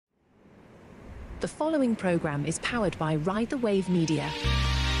The following program is powered by Ride the Wave Media.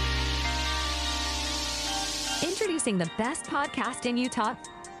 Introducing the best podcast in Utah,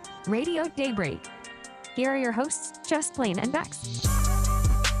 Radio Daybreak. Here are your hosts, Just Blane and Becks.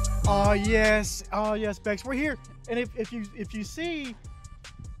 Oh yes, Becks. We're here, and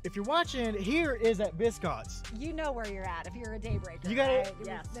if you're watching, here is at Biscott's. You know where you're at if you're a daybreaker. You got it. Right?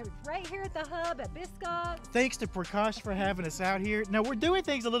 Yes. It's right here at the hub at Biscott's. Thanks to Prakash for having us out here. Now we're doing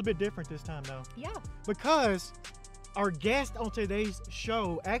things a little bit different this time, though. Yeah. Because our guest on today's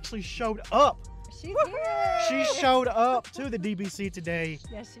show actually showed up. She's here. She showed up to the DBC today.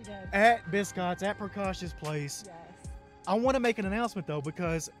 Yes, she did. At Biscott's, at Prakash's place. Yes. I want to make an announcement though,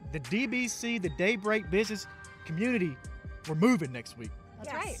 because the DBC, the Daybreak Business Community, we're moving next week.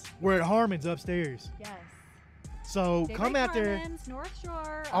 That's right. We're at Harmon's upstairs. Yes. So Daybreak come out there. Harmon's, North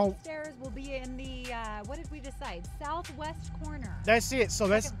Shore, Oh. upstairs will be in the, what did we decide? Southwest corner. That's it. So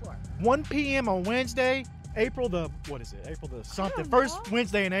that's Second floor. 1 p.m. on Wednesday, April the something. don't First know.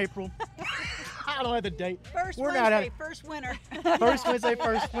 Wednesday in April. I don't have the date. First We're not Wednesday, at- first winter. First Wednesday,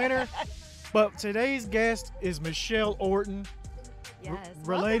 first winter. But today's guest is Michelle Orton. Yes.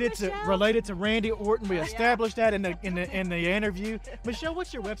 Related Welcome, Michelle. related to Randy Orton. We established that in the interview. Michelle,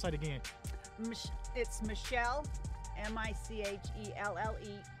 what's your website again? It's Michelle, Michelle,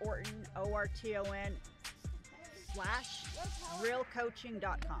 Orton, ORTON /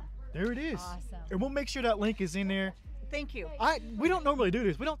 realcoaching.com. There it is. Awesome. And we'll make sure that link is in there. Thank you. We don't normally do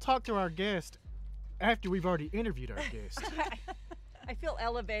this. We don't talk to our guest after we've already interviewed our guest. I feel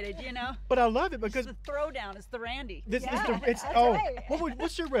elevated, you know. But I love it because The throwdown is the Randy. this Yeah, is the it's that's oh right.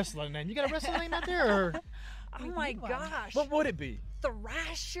 what's your wrestling name? You got a wrestling name out there, or Oh We my need one. gosh. what would it be?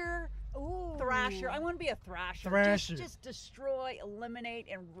 Thrasher. Ooh. Thrasher. I want to be a thrasher. Thrasher. Just destroy, eliminate,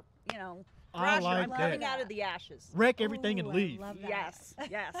 and I thrasher. like I'm that. coming out of the ashes. Wreck everything and Ooh, leave. I love that. Yes.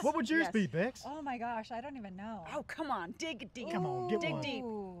 Yes. What would yours yes. be, Bex? Oh my gosh, I don't even know. Oh, come on. Dig deep. Come on, get Dig one. deep.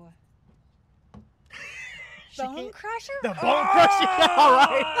 Ooh. She Bone can't- crusher? The bone crusher. All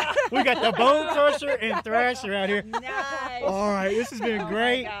right, we got the bone crusher and thrasher out here. Nice. All right, this has been Oh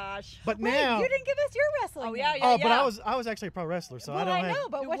great. my gosh. But Wait, now, you didn't give us your wrestling Oh, yeah, name. yeah. oh, but I was actually a pro wrestler, so Well, I don't I have. know,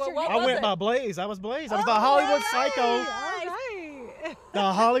 but what's Well, your what name? I was went it? by Blaze. I was Blaze. I was Oh, the Hollywood all Psycho. right, all right. The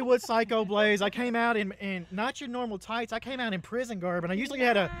Hollywood Psycho Blaze. I came out in not your normal tights. I came out in prison garb, and I usually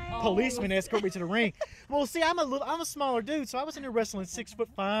had a Nice. policeman escort me to the ring. Well, see, I'm a smaller dude, so I was in there wrestling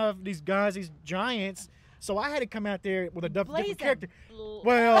 6'5". These guys, these giants. So I had to come out there with a different Blazing. character.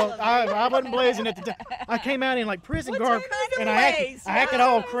 Well, I wasn't blazing at the time. I came out in like prison garb, kind of and I blaze? acted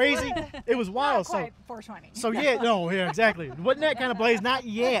all crazy. It was Not wild. So quite 420. so yeah, exactly. Wasn't that kind of blaze? Not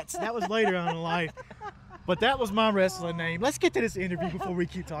yet. That was later on in life. But that was my wrestling name. Let's get to this interview before we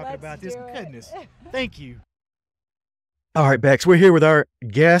keep talking Let's about this. do it. Goodness. Thank you. All right, Bex, we're here with our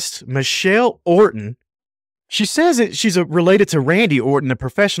guest, Michelle Orton. She says that she's related to Randy Orton, a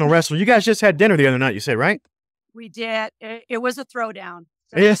professional wrestler. You guys just had dinner the other night, you said, right? We did. It was a throwdown.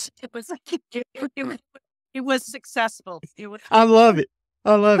 So Yes. It was successful. It was I love it.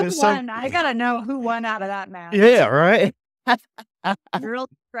 I love who it. So, won? I gotta know who won out of that match. yeah, right. Real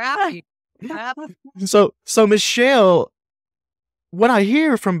crappy. Crap. So Michelle, what I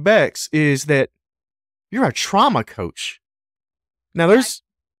hear from Bex is that you're a trauma coach. Now is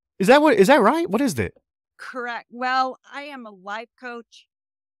that right? What is that? Correct. Well, I am a life coach,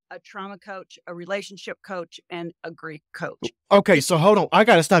 a trauma coach, a relationship coach, and a grief coach. Okay, so hold on. I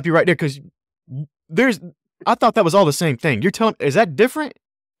got to stop you right there because I thought that was all the same thing. You're telling, is that different?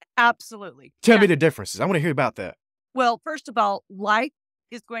 Absolutely. Tell Yeah. me the differences. I want to hear about that. Well, first of all, life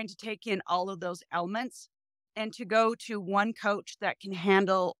is going to take in all of those elements, and to go to one coach that can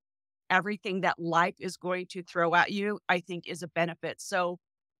handle everything that life is going to throw at you, I think is a benefit. So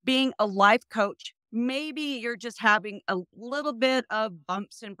being a life coach, maybe you're just having a little bit of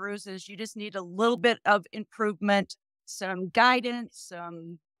bumps and bruises. You just need a little bit of improvement, some guidance,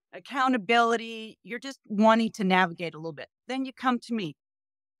 some accountability. You're just wanting to navigate a little bit. Then you come to me.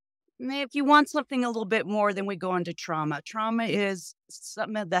 If you want something a little bit more, then we go into trauma. Trauma is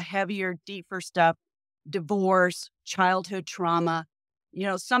some of the heavier, deeper stuff, divorce, childhood trauma,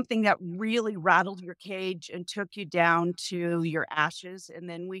 something that really rattled your cage and took you down to your ashes. And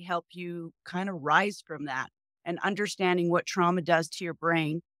then we help you kind of rise from that and understanding what trauma does to your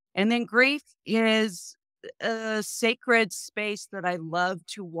brain. And then grief is a sacred space that I love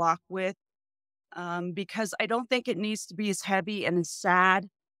to walk with because I don't think it needs to be as heavy and as sad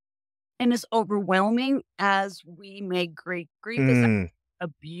and as overwhelming as we make grief. Grief is a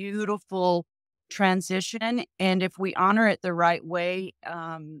beautiful transition. And if we honor it the right way,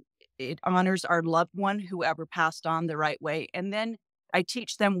 it honors our loved one, whoever passed on, the right way. And then I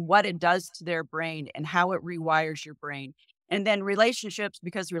teach them what it does to their brain and how it rewires your brain. And then relationships,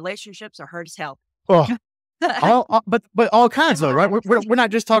 because relationships are hard as hell. Oh, but all kinds though, right? We're not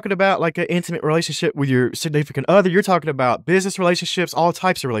just talking about like an intimate relationship with your significant other. You're talking about business relationships, all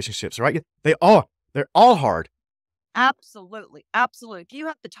types of relationships, right? They're all hard. Absolutely. Absolutely. If you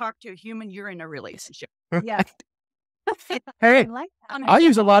have to talk to a human, you're in a relationship. Yeah. Hey, like that. I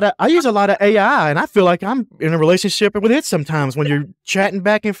use a lot of AI, and I feel like I'm in a relationship with it sometimes when you're chatting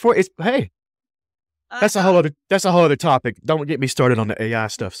back and forth. That's a whole other topic. Don't get me started on the AI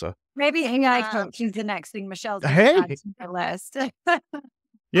stuff. So Maybe AI coach is the next thing Michelle's going Hey. to add to the list.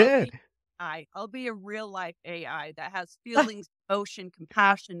 yeah, I'll be a real life AI that has feelings, emotion,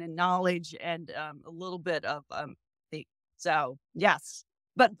 compassion, and knowledge, and a little bit of so yes.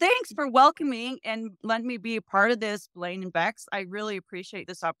 But thanks for welcoming and letting me be a part of this, Blane and Becks. I really appreciate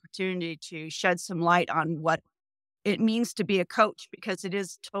this opportunity to shed some light on what it means to be a coach, because it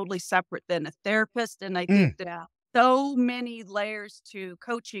is totally separate than a therapist. And I think there are so many layers to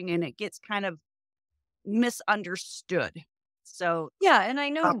coaching, and it gets kind of misunderstood. So Yeah, and I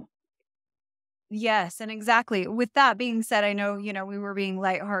know. Yes, and exactly. With that being said, I know, we were being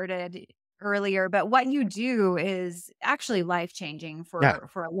lighthearted earlier, but what you do is actually life-changing for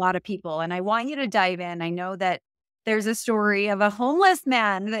a lot of people. And I want you to dive in. I know that there's a story of a homeless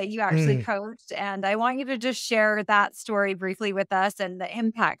man that you actually coached, and I want you to just share that story briefly with us and the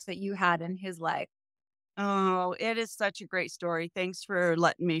impact that you had in his life. Oh, it is such a great story. Thanks for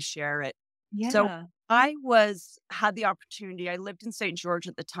letting me share it. Yeah. So I had the opportunity. I lived in St. George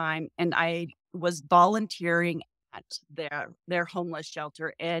at the time, and I was volunteering at their homeless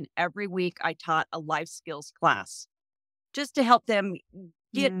shelter. And every week I taught a life skills class just to help them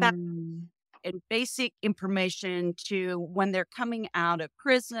get back and basic information to when they're coming out of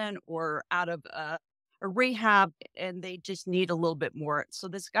prison or out of a rehab, and they just need a little bit more. So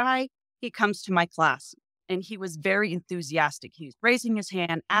this guy, he comes to my class, and he was very enthusiastic. He was raising his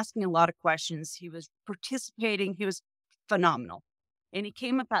hand, asking a lot of questions. He was participating. He was phenomenal. And he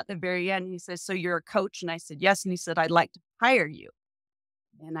came up at the very end. And he says, "So you're a coach?" And I said, "Yes." And he said, "I'd like to hire you."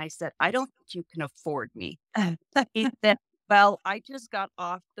 And I said, "I don't think you can afford me." He said, "Well, I just got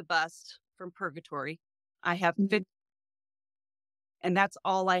off the bus from purgatory. I have 50, and that's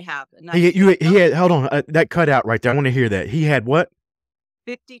all I have." And I he had hold on, that cut out right there. I want to hear that. He had what?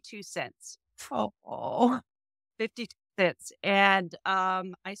 52 cents. Oh, 52 cents. And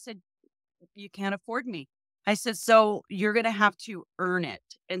I said, "You can't afford me." I said, "So you're going to have to earn it."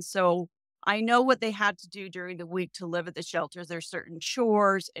 And so I know what they had to do during the week to live at the shelters. There's certain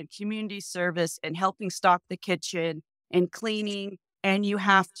chores and community service and helping stock the kitchen and cleaning. And you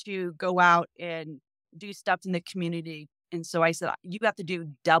have to go out and do stuff in the community. And so I said, "You have to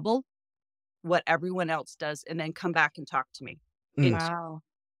do double what everyone else does and then come back and talk to me." wow.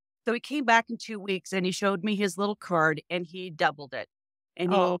 So he came back in 2 weeks, and he showed me his little card, and he doubled it.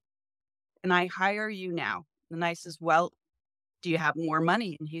 And "And I hire you now." And I says, "Well, do you have more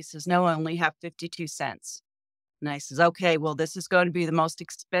money?" And he says, "No, I only have 52 cents. And I says, "Okay, well, this is going to be the most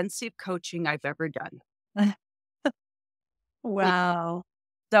expensive coaching I've ever done." Wow.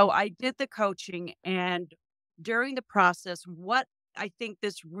 So I did the coaching, and during the process, what I think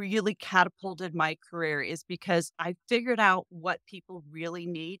this really catapulted my career is because I figured out what people really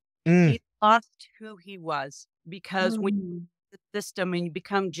need. He lost who he was, because when the system and you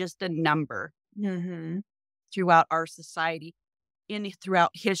become just a number throughout our society,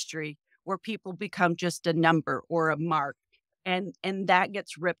 throughout history, where people become just a number or a mark, and that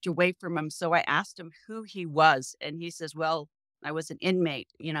gets ripped away from him. So I asked him who he was, and he says, "Well, I was an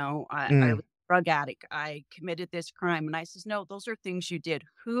inmate, I was a drug addict, I committed this crime." And I says, "No, those are things you did.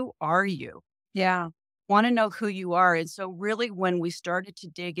 Who are you? Yeah. Want to know who you are." And so really when we started to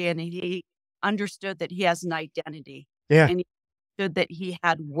dig in, and he understood that he has an identity, Yeah. and he understood that he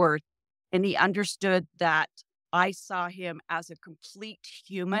had worth, and he understood that I saw him as a complete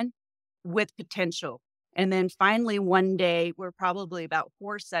human with potential. And then finally one day, we're probably about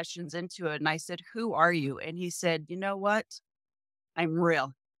 4 sessions into it, and I said, "Who are you?" And he said, "You know what? I'm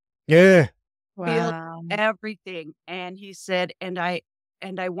real. Yeah. Feel Wow. everything." And he said, "And I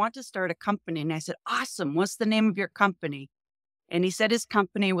want to start a company." And I said, "Awesome. What's the name of your company?" And he said his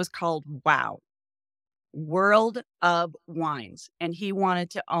company was called WOW, World of Wines. And he wanted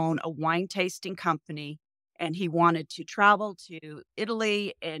to own a wine tasting company, and he wanted to travel to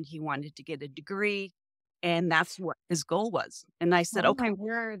Italy, and he wanted to get a degree. And that's what his goal was. And I said, Oh "Okay, my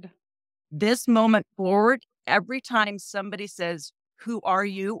word. this moment forward, every time somebody says, 'Who are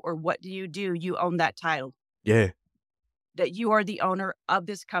you?' or 'What do?' you own that title, Yeah. that you are the owner of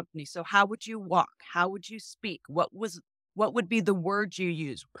this company. So how would you walk? How would you speak? What was What would be the words you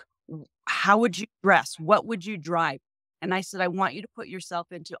use? How would you dress? What would you drive? And I said, I want you to put yourself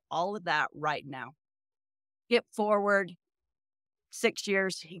into all of that right now. Skip forward 6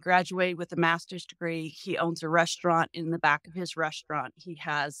 years. He graduated with a master's degree. He owns a restaurant. In the back of his restaurant, he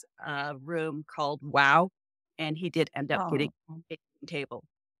has a room called Wow. And he did end up getting a table.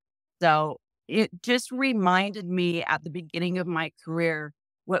 So it just reminded me at the beginning of my career,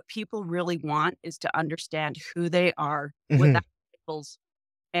 what people really want is to understand who they are without labels.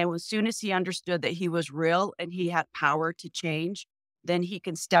 And as soon as he understood that he was real and he had power to change, then he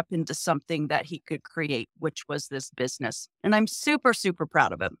can step into something that he could create, which was this business. And I'm super, super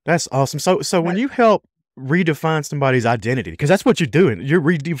proud of him. That's awesome. So when you help redefine somebody's identity, because that's what you're doing, you're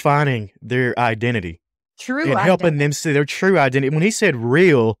redefining their identity. True and identity. helping them see their true identity. When he said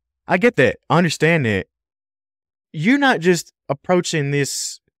real, I get that. I understand that. You're not just approaching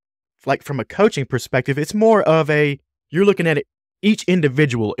this like from a coaching perspective. It's more of you're looking at it, each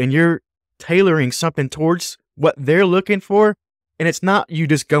individual, and you're tailoring something towards what they're looking for. And it's not you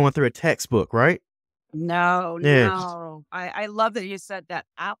just going through a textbook, right? No, Yeah. no. I love that you said that.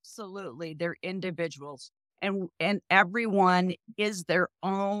 Absolutely. They're individuals. And everyone is their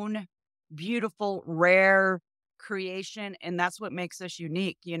own beautiful, rare creation. And that's what makes us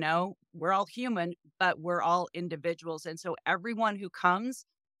unique. You know, we're all human, but we're all individuals. And so everyone who comes,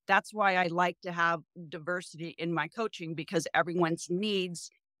 that's why I like to have diversity in my coaching, because everyone's needs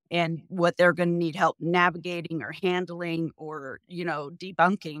and what they're going to need help navigating or handling or, you know,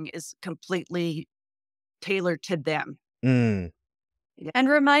 debunking is completely tailored to them. Mm. And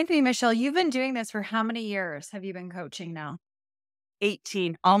remind me, Michelle, you've been doing this for how many years have you been coaching now?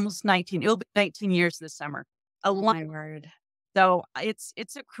 18, almost 19. It'll be 19 years this summer. A lot. My word. So it's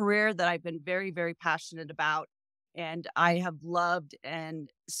a career that I've been very, very passionate about. And I have loved and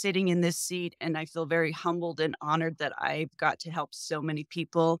sitting in this seat. And I feel very humbled and honored that I've got to help so many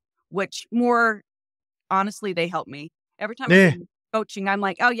people, which more honestly, they help me. Every time I'm coaching, I'm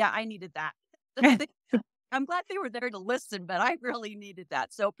like, oh yeah, I needed that. I'm glad they were there to listen, but I really needed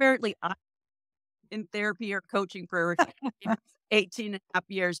that. So apparently I'm in therapy or coaching for 18 and a half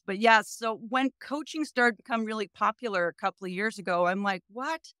years. But yeah, so when coaching started to become really popular a couple of years ago, I'm like,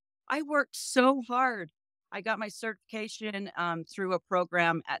 what? I worked so hard. I got my certification through a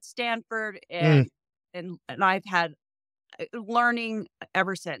program at Stanford, and I've had learning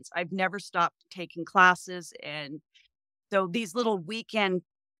ever since. I've never stopped taking classes. And so these little weekend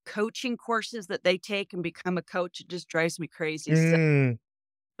coaching courses that they take and become a coach, it just drives me crazy. So,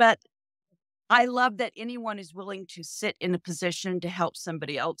 but I love that anyone is willing to sit in a position to help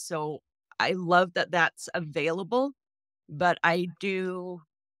somebody else. So I love that that's available, but I do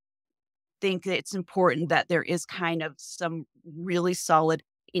think that it's important that there is kind of some really solid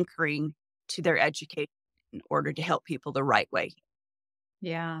anchoring to their education in order to help people the right way.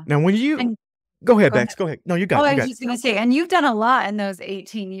 Yeah. Now, when you go ahead, Becks. Go ahead. No, you got it. I was just going to say, and you've done a lot in those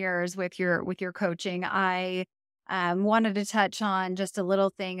 18 years with your coaching. I wanted to touch on just a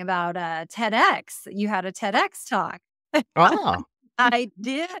little thing about TEDx. You had a TEDx talk. Ah, I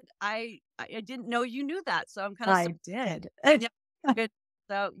did. I didn't know you knew that, so I'm kind of. I did. Good.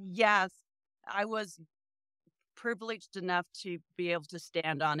 So yes, I was privileged enough to be able to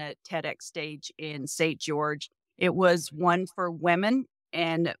stand on a TEDx stage in St. George. It was one for women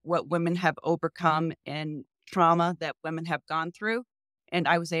and what women have overcome and trauma that women have gone through. And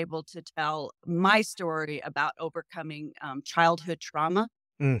I was able to tell my story about overcoming childhood trauma.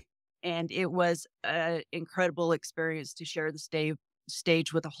 And it was an incredible experience to share the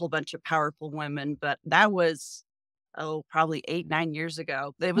stage with a whole bunch of powerful women. But that was, probably 8-9 years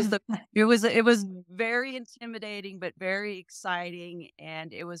ago. It was very intimidating, but very exciting.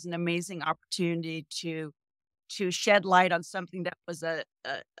 And it was an amazing opportunity to shed light on something that was a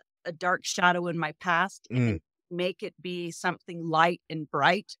dark shadow in my past and make it be something light and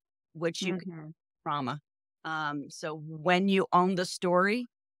bright, which you can trauma. So when you own the story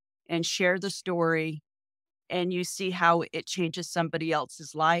and share the story and you see how it changes somebody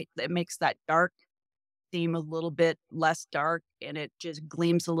else's light, it makes that dark seem a little bit less dark, and it just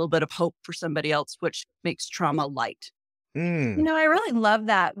gleams a little bit of hope for somebody else, which makes trauma light. You know, I really love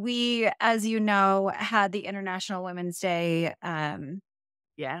that. We, as you know, had the International Women's Day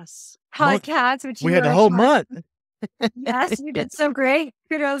Yes. podcast, which we had the whole month. Yes, you did so great.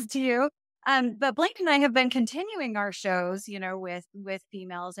 Kudos to you. But Blake and I have been continuing our shows, you know, with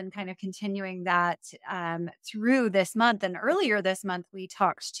females and kind of continuing that through this month. And earlier this month, we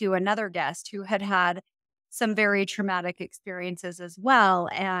talked to another guest who had some very traumatic experiences as well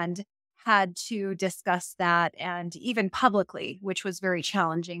and had to discuss that, and even publicly, which was very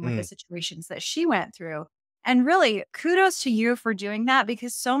challenging with the situations that she went through. And really, kudos to you for doing that,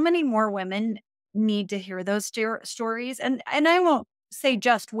 because so many more women need to hear those stories. And I won't say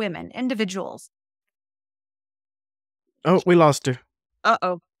just women, individuals. Oh, we lost her.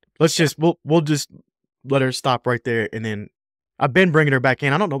 Uh-oh. Let's just, we'll just let her stop right there. And then I've been bringing her back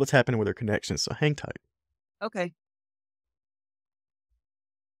in. I don't know what's happening with her connection, so hang tight. Okay.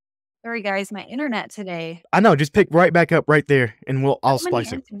 Sorry, guys, my internet today. I know, just pick right back up right there and I'll So many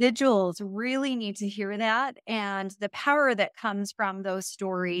splice it. individuals really need to hear that, and the power that comes from those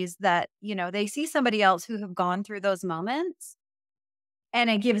stories that, they see somebody else who have gone through those moments and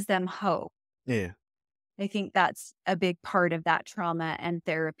it gives them hope. Yeah. I think that's a big part of that trauma and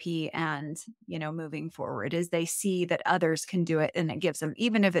therapy and, moving forward, is they see that others can do it, and it gives them,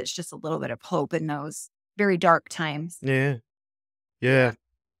 even if it's just a little bit of hope in those very dark times. Yeah. Yeah.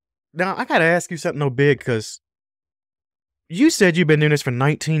 Now, I got to ask you something though big, because you said you've been doing this for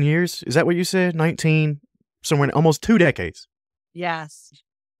 19 years. Is that what you said? 19, somewhere in almost 2 decades. Yes.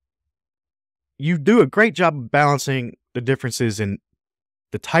 You do a great job of balancing the differences in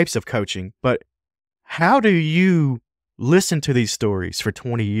the types of coaching, but how do you listen to these stories for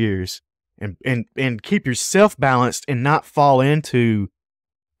 20 years and keep yourself balanced and not fall into,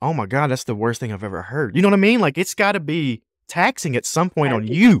 oh my God, that's the worst thing I've ever heard? You know what I mean? Like, it's got to be taxing at some point on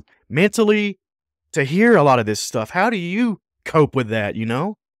you mentally to hear a lot of this stuff. How do you cope with that,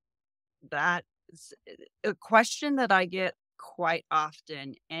 That is a question that I get quite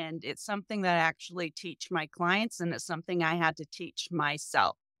often, and it's something that I actually teach my clients, and it's something I had to teach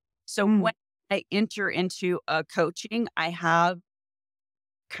myself. So when I enter into a coaching, I have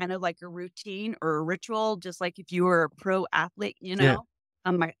kind of like a routine or a ritual, just like if you were a pro athlete, Yeah.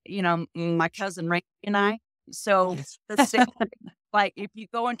 my cousin Ray and I. So the same, like if you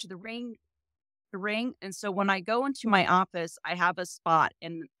go into the ring. And so when I go into my office, I have a spot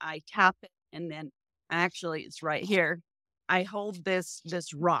and I tap it, and then actually it's right here. I hold this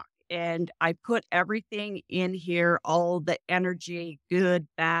rock and I put everything in here, all the energy, good,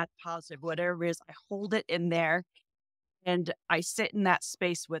 bad, positive, whatever it is. I hold it in there and I sit in that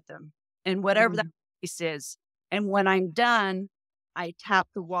space with them, and whatever that space is. And when I'm done, I tap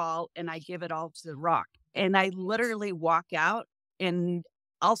the wall and I give it all to the rock. And I literally walk out, and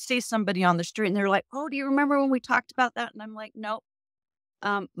I'll see somebody on the street and they're like, "Oh, do you remember when we talked about that?" And I'm like, "Nope."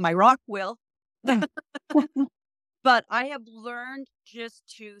 My rock will. But I have learned just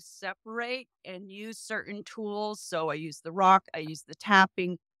to separate and use certain tools. So I use the rock, I use the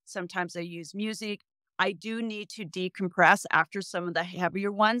tapping. Sometimes I use music. I do need to decompress after some of the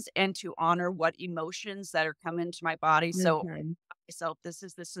heavier ones and to honor what emotions that are coming to my body. So myself, this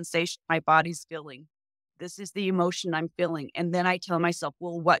is the sensation my body's feeling. This is the emotion I'm feeling. And then I tell myself,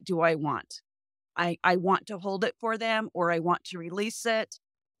 well, what do I want? I want to hold it for them, or I want to release it,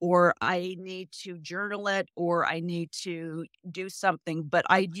 or I need to journal it, or I need to do something. But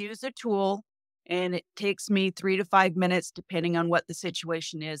I use a tool, and it takes me 3 to 5 minutes, depending on what the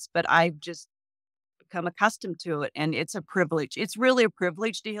situation is. But I've just become accustomed to it, and it's a privilege. It's really a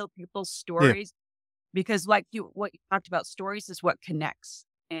privilege to hear people's stories, because what you talked about, stories is what connects.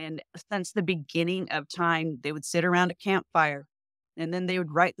 And since the beginning of time, they would sit around a campfire, and then they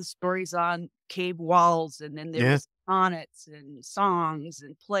would write the stories on cave walls, and then there was sonnets and songs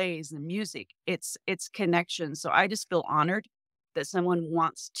and plays and music. It's connection. So I just feel honored that someone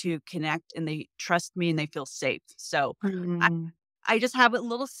wants to connect and they trust me and they feel safe. So I just have a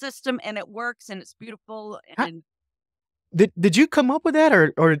little system, and it works, and it's beautiful. And Did you come up with that,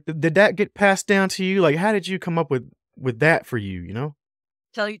 or did that get passed down to you? Like, how did you come up with that for you?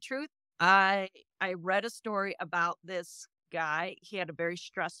 Tell you the truth, I read a story about this guy. He had a very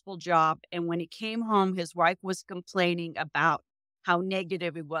stressful job, and when he came home, his wife was complaining about how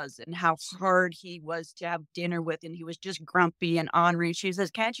negative he was and how hard he was to have dinner with, and he was just grumpy and ornery. She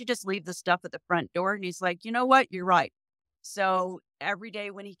says, "Can't you just leave the stuff at the front door?" And he's like, "You know what? You're right." So every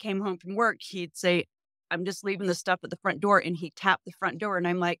day when he came home from work, he'd say, "I'm just leaving the stuff at the front door," and he tapped the front door, and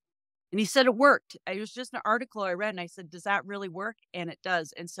I'm like, and he said it worked. It was just an article I read, and I said, "Does that really work?" And it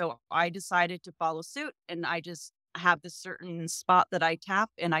does. And so I decided to follow suit, and I just have this certain spot that I tap,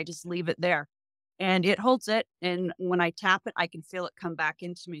 and I just leave it there, and it holds it. And when I tap it, I can feel it come back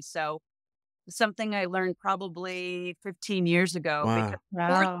into me. So something I learned probably 15 years ago.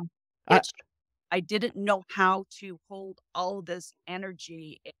 Wow. Wow. I didn't know how to hold all this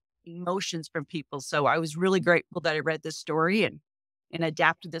energy and emotions from people. So I was really grateful that I read this story and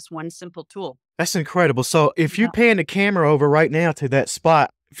adapted this one simple tool. That's incredible. So if you pan the camera over right now to that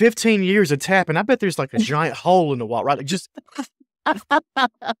spot, 15 years of tapping, I bet there's like a giant hole in the wall, right? Like just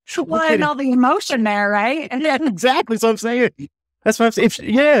Well, and all the emotion there, right? yeah, exactly. So I'm saying that's what I'm saying.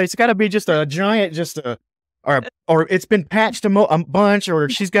 It's got to be just a giant, or it's been patched a bunch, or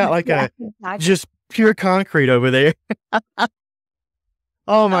she's got like Yeah, a exactly. just pure concrete over there.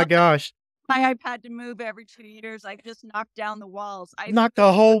 Oh my Uh, gosh. my iPad to move every 2 years. I just knocked down the walls. Knocked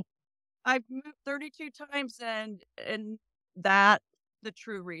the whole I've moved 32 times, and that the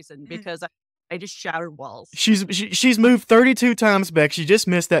true reason because I just shattered walls. she's moved 32 times, Beck. She just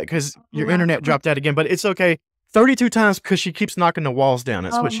missed that because your Wow. internet dropped out again, but it's okay. 32 times because she keeps knocking the walls down.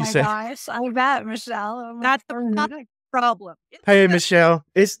 That's Oh what she my said. gosh. I bet, Michelle. Oh my That's goodness. not the problem. It's Hey, good. Michelle,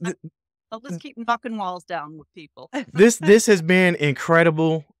 I'll just keep knocking walls down with people. this has been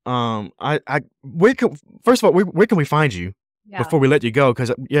incredible. First of all, where can we find you Yeah. before we let you go?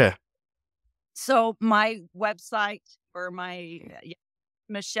 Because So my website or my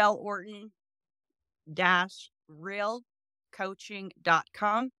Michelle Orton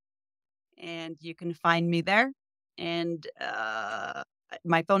realcoaching.com, and you can find me there. And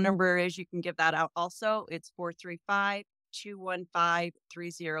my phone number is, you can give that out also. It's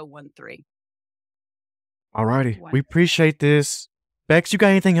 435-215-3013. all righty, we Wonderful. appreciate this. Bex, you got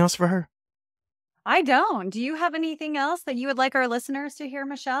anything else for her? I don't. Do you have anything else that you would like our listeners to hear,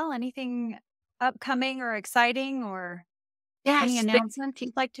 Michelle? Anything upcoming or exciting or any Yes, announcements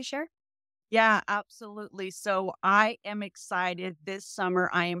you'd like to share? yeah, absolutely. So I am excited. This summer,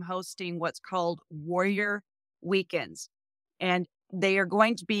 I am hosting what's called Warrior Weekends, and they are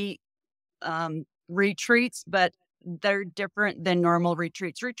going to be retreats, but they're different than normal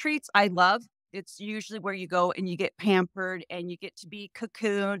retreats. Retreats, I love. It's usually where you go and you get pampered and you get to be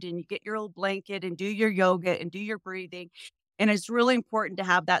cocooned and you get your old blanket and do your yoga and do your breathing. And it's really important to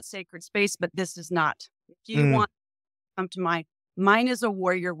have that sacred space, but this is not. If you Mm. want to come to mine is a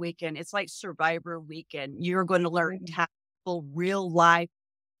warrior weekend. It's like Survivor weekend. You're going to learn tactical, real life.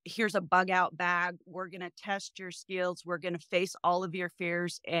 Here's a bug out bag. We're going to test your skills. We're going to face all of your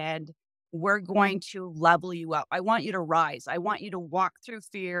fears, and we're going to level you up. I want you to rise. I want you to walk through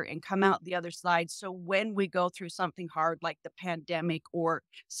fear and come out the other side. So when we go through something hard like the pandemic or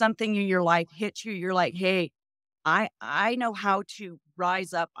something in your life hits you, you're like, hey, I know how to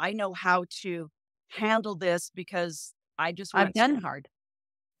rise up. I know how to handle this because I just I've went done through hard.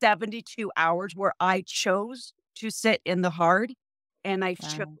 72 hours where I chose to sit in the hard, and I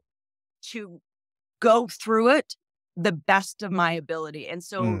chose Wow. to go through it the best of my ability. And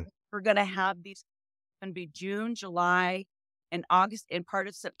so Mm. we're going to have these, going to be June, July, and August, and part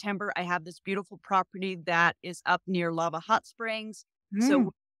of September. I have this beautiful property that is up near Lava Hot Springs. So Mm.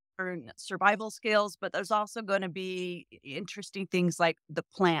 we learn survival skills, but there's also going to be interesting things like the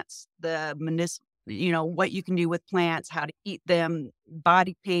plants, the what you can do with plants, how to eat them,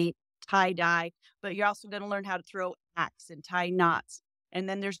 body paint, tie dye, but you're also going to learn how to throw axe and tie knots. And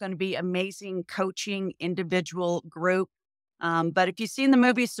then there's going to be amazing coaching, individual, group. But if you've seen the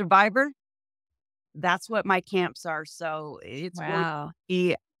movie Survivor, that's what my camps are. So it's going to Wow.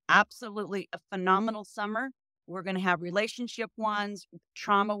 be absolutely a phenomenal summer. We're going to have relationship ones,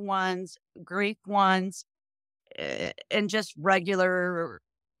 trauma ones, grief ones, and just regular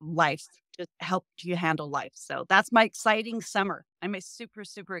life, just help you handle life. So that's my exciting summer. I'm super,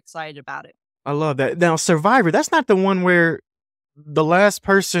 super excited about it. I love that. Now, Survivor, that's not the one where the last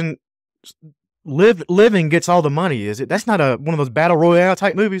person living gets all the money, is it? That's not one of those battle royale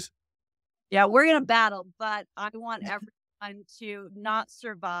type movies. Yeah, we're in a battle, but I want everyone to not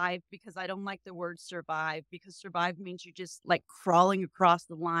survive, because I don't like the word survive, because survive means you're just like crawling across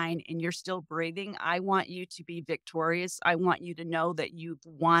the line and you're still breathing. I want you to be victorious. I want you to know that you've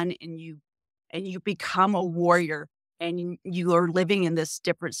won, and you become a warrior, and you are living in this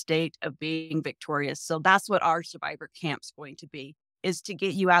different state of being victorious. So that's what our Survivor camp's going to be, is to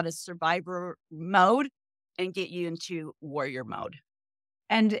get you out of survivor mode and get you into warrior mode.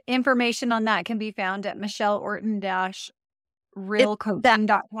 And information on that can be found at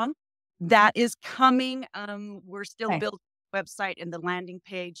michelleorton-realcoaching.com. That is coming. We're still Okay. building the website and the landing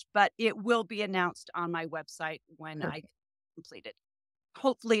page, but it will be announced on my website when I complete it,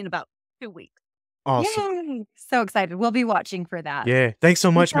 hopefully in about 2 weeks. Awesome. Yay! So excited. We'll be watching for that. Yeah. Thanks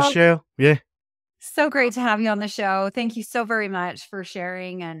so much, Michelle, Michelle. Yeah. so great to have you on the show. Thank you so very much for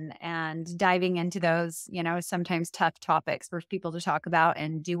sharing and diving into those, sometimes tough topics for people to talk about,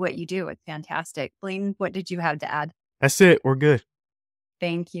 and do what you do. It's fantastic. Blane, what did you have to add? That's it. We're good.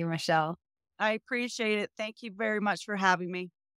 Thank you, Michelle. I appreciate it. Thank you very much for having me.